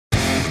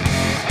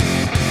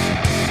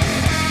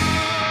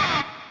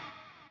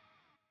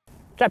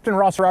Captain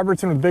Ross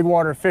Robertson with Big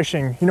Water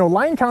Fishing. You know,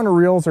 line counter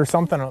reels are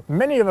something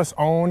many of us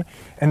own,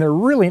 and they're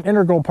really an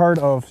integral part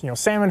of,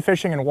 salmon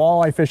fishing and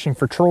walleye fishing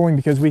for trolling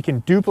because we can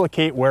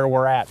duplicate where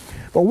we're at.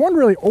 But one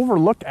really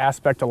overlooked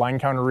aspect of line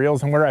counter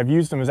reels and where I've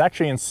used them is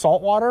actually in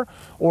saltwater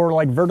or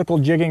like vertical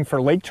jigging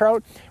for lake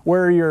trout,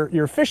 where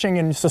you're fishing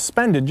and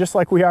suspended just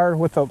like we are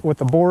with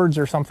the boards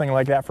or something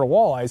like that for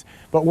walleyes,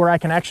 but where I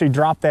can actually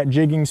drop that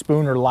jigging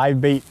spoon or live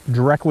bait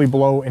directly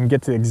below and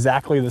get to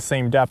exactly the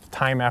same depth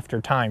time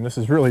after time. This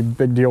is really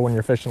big deal when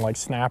you're fishing like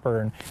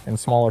snapper and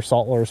smaller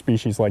saltwater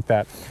species like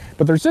that.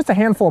 But there's just a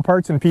handful of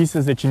parts and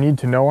pieces that you need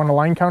to know on a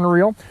line counter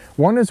reel.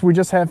 One is we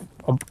just have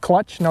a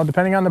clutch. Now,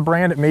 depending on the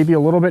brand, it may be a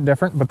little bit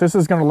different, but this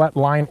is going to let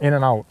line in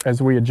and out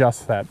as we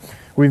adjust that.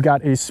 We've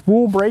got a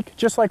spool brake,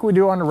 just like we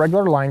do on a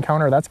regular line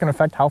counter. That's going to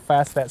affect how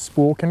fast that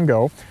spool can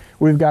go.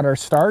 We've got our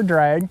star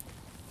drag,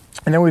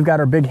 and then we've got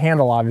our big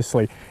handle,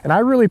 obviously. And I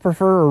really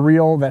prefer a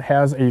reel that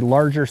has a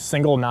larger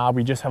single knob.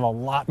 We just have a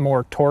lot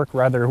more torque,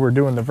 whether we're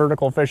doing the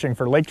vertical fishing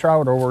for lake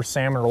trout or we're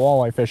salmon or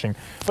walleye fishing.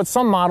 But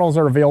some models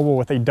are available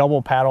with a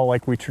double paddle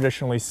like we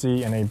traditionally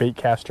see in a bait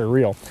caster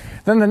reel.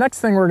 Then the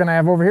next thing we're gonna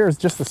have over here is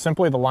just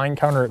simply the line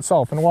counter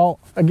itself. And while,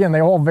 again,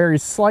 they all vary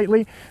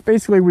slightly,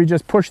 basically we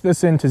just push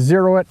this in to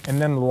zero it, and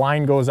then the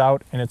line goes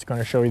out and it's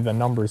gonna show you the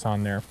numbers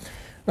on there.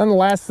 Then the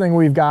last thing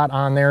we've got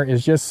on there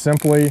is just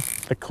simply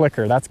the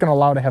clicker. That's going to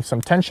allow to have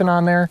some tension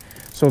on there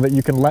so that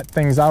you can let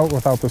things out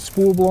without the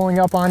spool blowing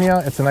up on you.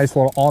 It's a nice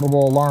little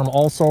audible alarm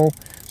also,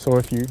 so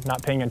if you're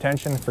not paying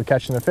attention for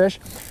catching the fish.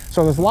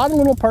 So there's a lot of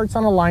little parts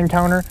on a line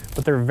counter,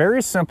 but they're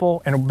very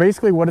simple, and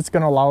basically what it's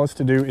going to allow us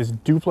to do is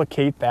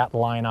duplicate that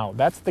line out.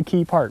 That's the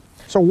key part.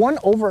 So one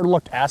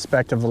overlooked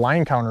aspect of the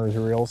line counter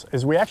reels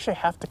is we actually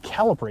have to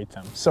calibrate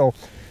them. So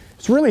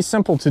it's really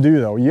simple to do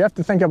though. You have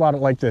to think about it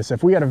like this.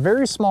 If we had a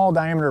very small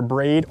diameter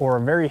braid or a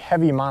very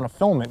heavy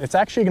monofilament, it's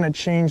actually going to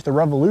change the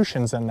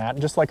revolutions in that,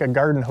 just like a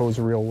garden hose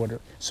reel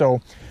would.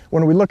 So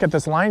when we look at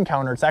this line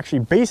counter, it's actually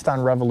based on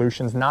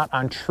revolutions, not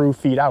on true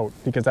feet out,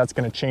 because that's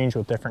going to change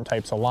with different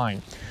types of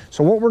line.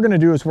 So what we're going to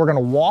do is we're going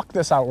to walk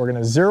this out. We're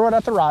going to zero it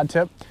at the rod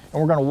tip,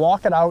 and we're going to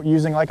walk it out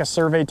using like a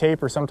survey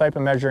tape or some type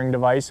of measuring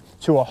device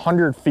to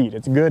 100 feet.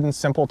 It's good and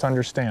simple to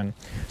understand.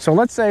 So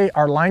let's say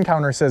our line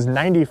counter says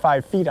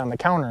 95 feet on the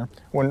counter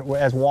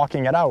as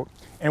walking it out,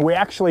 and we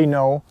actually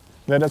know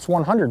that it's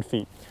 100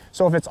 feet.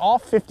 So if it's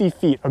off 50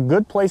 feet, a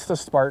good place to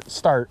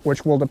start,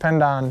 which will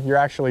depend on your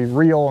actually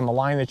reel and the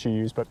line that you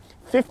use, but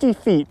 50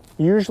 feet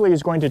usually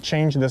is going to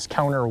change this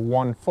counter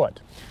 1 foot.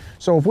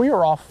 So if we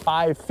were off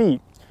 5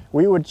 feet,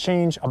 we would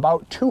change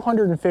about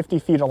 250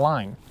 feet of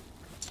line.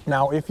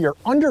 Now, if you're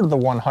under the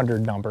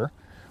 100 number,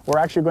 we're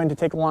actually going to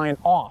take line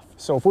off.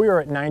 So if we were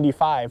at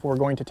 95, we're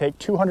going to take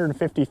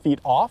 250 feet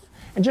off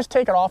and just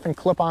take it off and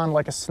clip on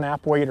like a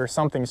snap weight or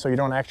something so you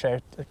don't actually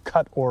have to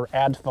cut or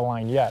add to the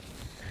line yet.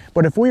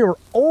 But if we were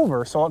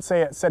over, so let's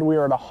say it said we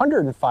were at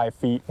 105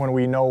 feet when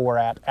we know we're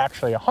at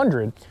actually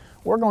 100,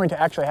 we're going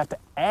to actually have to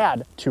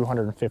add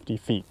 250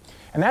 feet.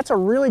 And that's a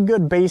really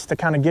good base to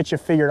kind of get you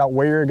figured out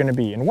where you're going to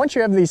be. And once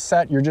you have these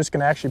set, you're just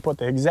going to actually put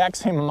the exact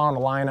same amount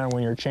of line on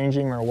when you're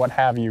changing or what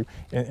have you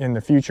in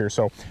the future.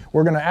 So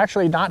we're going to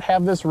actually not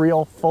have this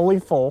reel fully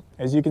full,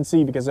 as you can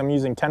see, because I'm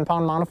using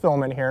 10-pound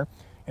monofilament here.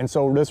 And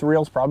so this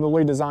reel's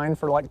probably designed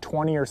for like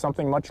 20 or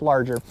something much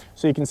larger.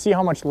 So you can see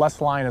how much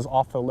less line is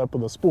off the lip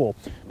of the spool.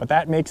 But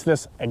that makes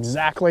this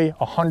exactly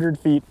 100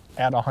 feet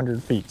at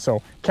 100 feet.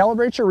 So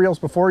calibrate your reels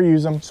before you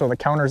use them so the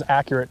counter's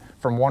accurate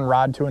from one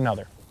rod to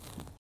another.